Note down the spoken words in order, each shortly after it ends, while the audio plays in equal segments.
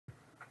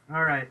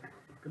All right.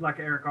 Good luck,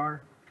 Eric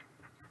R.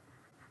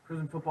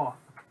 Prizm football.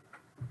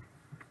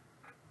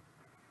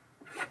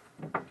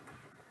 But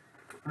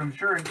I'm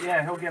sure,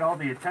 yeah, he'll get all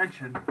the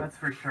attention. That's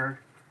for sure.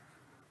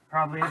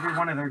 Probably every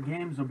one of their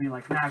games will be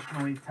like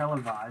nationally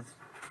televised.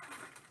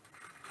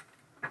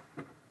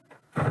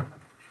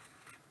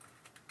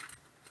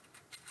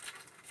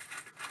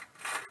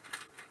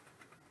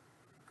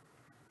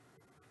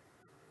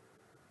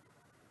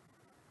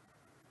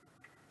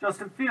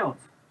 Justin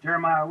Fields,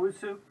 Jeremiah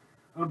Owusu,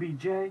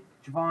 OBJ,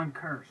 Javon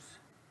Curse.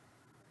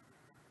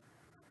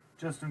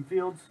 Justin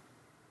Fields.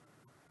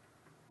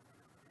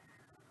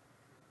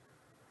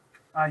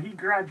 He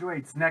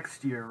graduates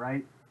next year,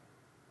 right?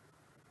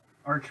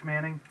 Arch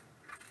Manning.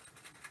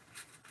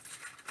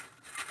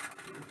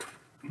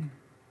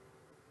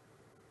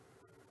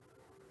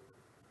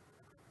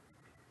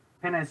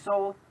 Penei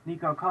Sewell,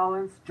 Nico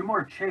Collins,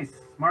 Jamar Chase,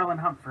 Marlon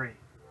Humphrey.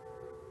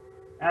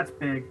 That's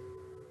big.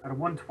 Out of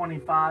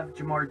 125,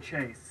 Jamar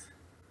Chase.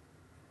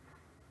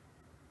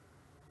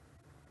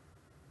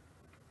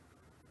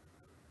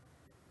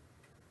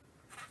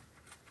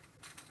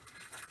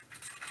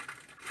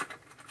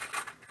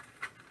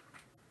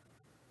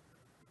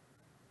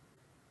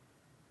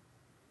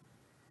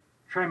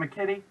 Trey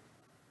McKitty,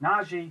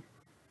 Najee,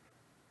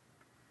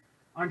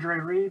 Andre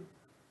Reed,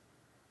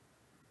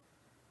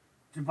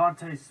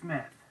 Devontae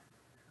Smith.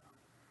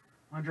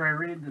 Andre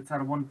Reed, that's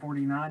out of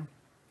 149.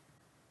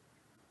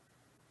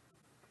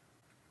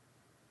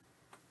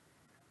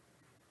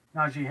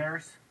 Najee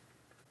Harris.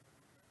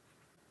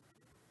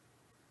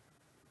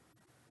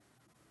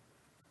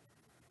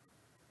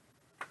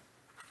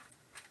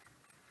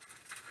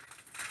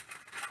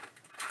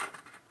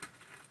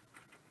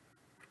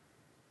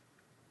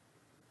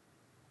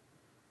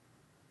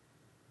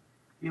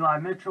 Eli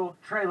Mitchell,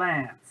 Trey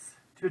Lance,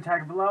 Tua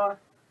Tagovailoa,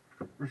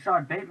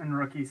 Rashad Bateman,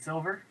 rookie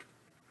silver.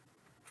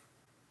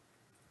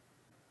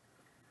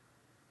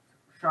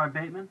 Rashad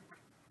Bateman,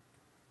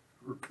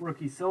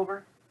 rookie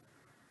silver.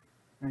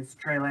 Nice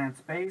Trey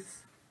Lance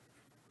base.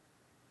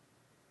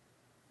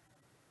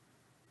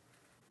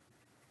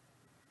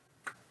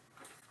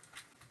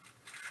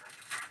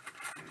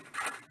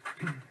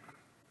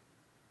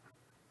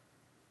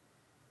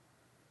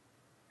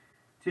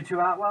 Tutu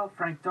Atwell,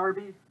 Frank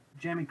Darby,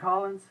 Jamie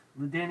Collins,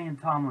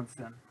 LaDainian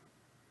Tomlinson.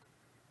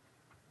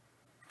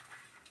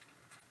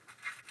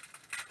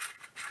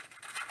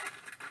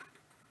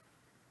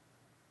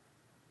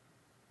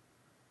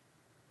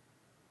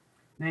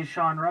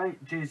 Nashawn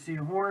Wright, J.C.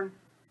 Horn,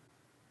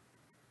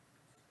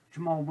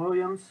 Jamal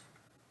Williams,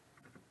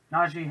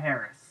 Najee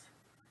Harris.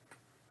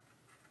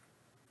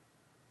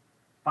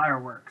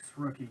 Fireworks,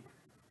 rookie.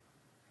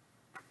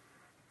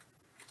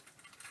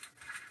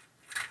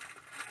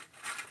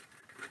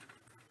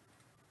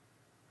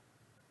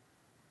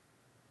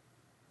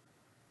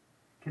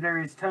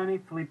 Kadarius Toney,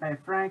 Felipe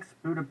Franks,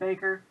 Buda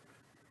Baker,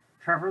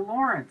 Trevor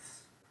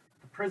Lawrence,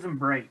 the Prizm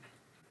break,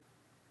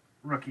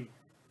 rookie.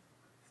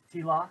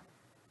 T-Law.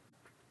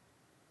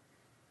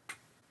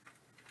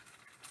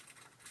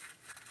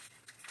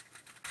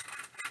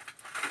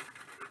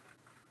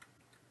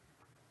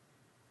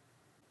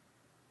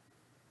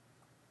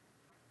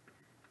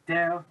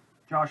 Dale,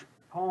 Josh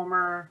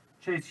Palmer,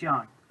 Chase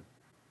Young.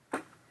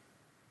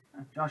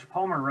 Josh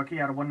Palmer,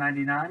 rookie out of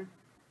 199.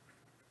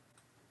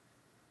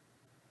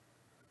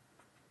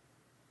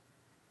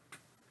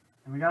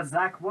 And we got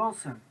Zach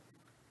Wilson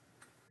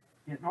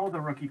getting all the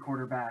rookie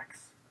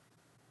quarterbacks.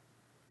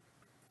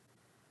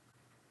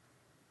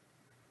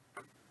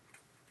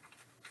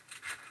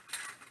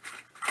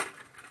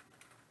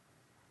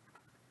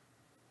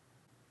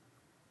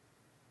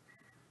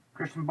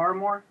 Christian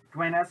Barmore,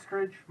 Dwayne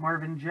Eskridge,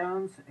 Marvin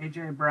Jones,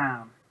 A.J.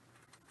 Brown.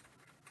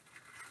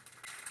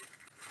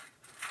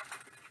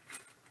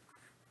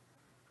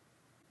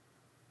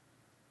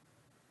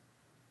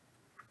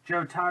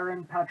 Joe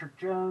Tyron, Patrick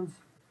Jones,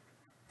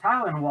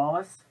 Tylan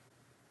Wallace.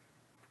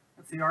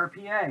 That's the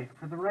RPA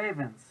for the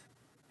Ravens.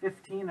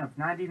 15 of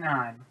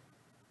 99.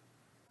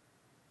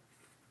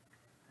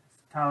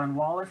 That's Tylan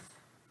Wallace.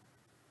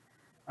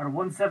 Out of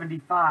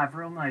 175,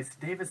 real nice.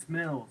 Davis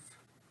Mills.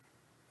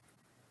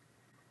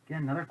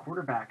 Again, another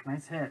quarterback.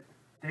 Nice hit.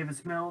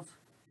 Davis Mills.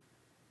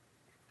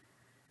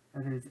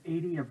 That is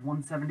 80 of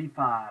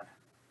 175.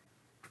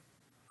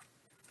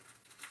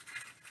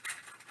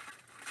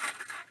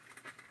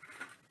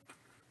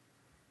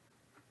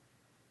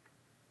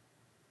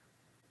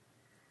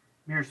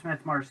 Mir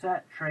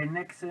Smith-Marset, Trey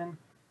Nixon,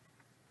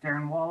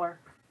 Darren Waller.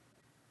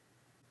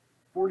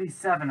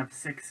 47 of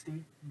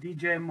 60.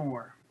 DJ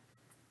Moore.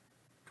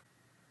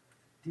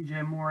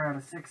 DJ Moore out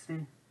of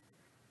 60.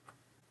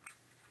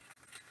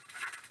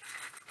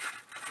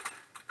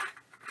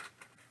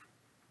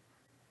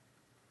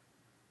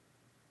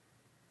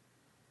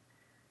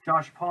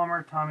 Josh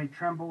Palmer, Tommy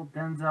Tremble,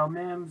 Denzel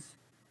Mims,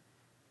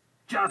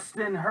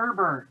 Justin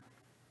Herbert.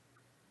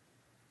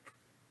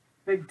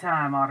 Big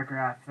time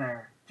autograph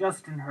there.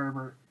 Justin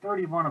Herbert,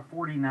 31 of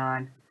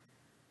 49.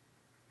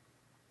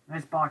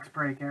 Nice box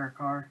break, Eric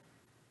R.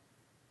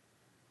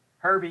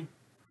 Herbie.